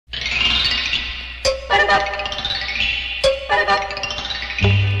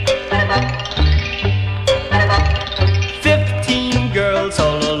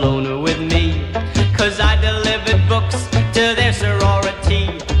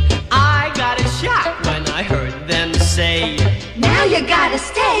gotta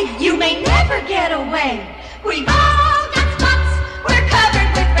stay, you may never get away. We've all got spots, we're covered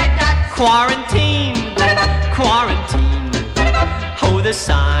with red dots. Quarantine, quarantine. Oh, the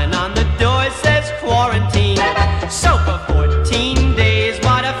sign on the door says quarantine. So for 14 days,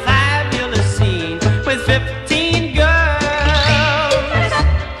 what a fabulous scene, with 15 girls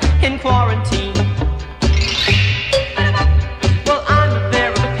in quarantine. Well, I'm a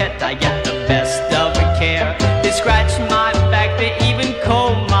very pet, I get the best of care. They scratch my back, they even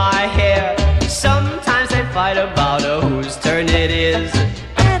comb my hair. Sometimes they fight about whose turn it is.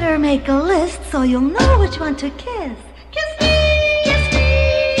 Better make a list so you'll know which one to kiss. Kiss me, kiss me,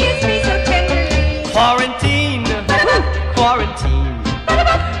 kiss me so tenderly. Quarantine, quarantine.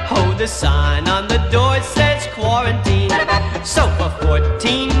 Oh, the sign on the door says quarantine. So for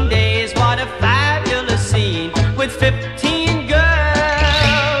 14 days, what a fabulous scene, with 15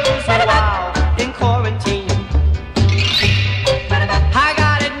 girls, wow, in quarantine. I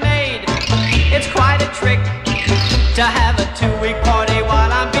got it made, it's quite a trick to have a 2-week party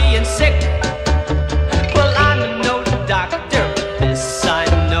while I'm being sick. Well, I'm no doctor, but this I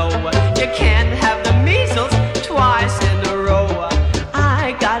know, you can't have the measles twice in a row.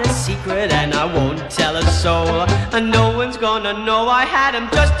 I got a secret and I won't tell a soul. No one's gonna know I had him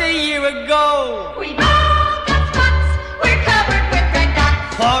just a year ago. We've all got spots, we're covered with red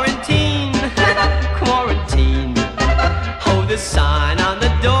dots. Quarantine, quarantine. Oh, the sign on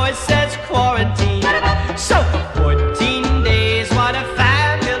the door says quarantine. So for 14 days, what a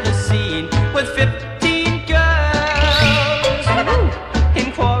fabulous scene, with 15 girls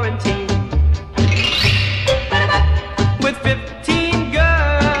in quarantine. With 15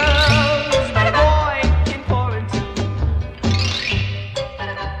 girls, boy, in quarantine.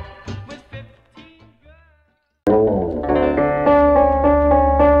 With 15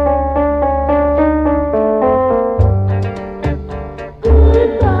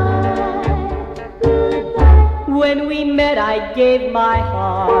 When we met, I gave my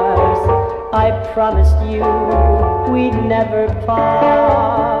heart. I promised you we'd never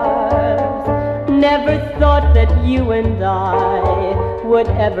part. Never thought that you and I would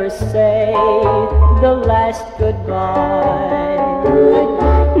ever say the last goodbye.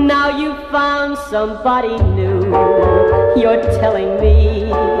 Now you found somebody new. You're telling me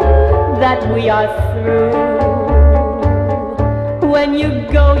that we are through. When you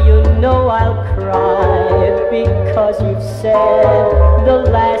go, you know I'll cry, because you've said the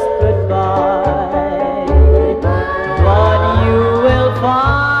last goodbye. But you will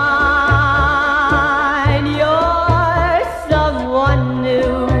find you're someone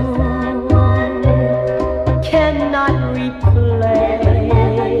new, cannot replace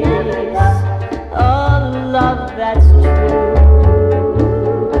a love that's true.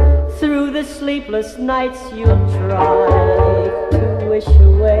 Through the sleepless nights you'll try to wish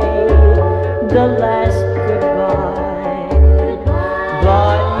away the last goodbye,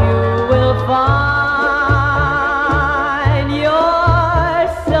 but you will find you're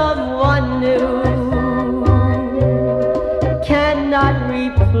someone new, cannot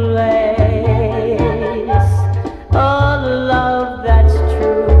replace a love that's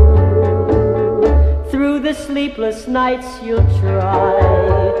true. Through the sleepless nights you'll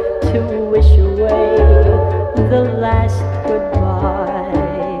try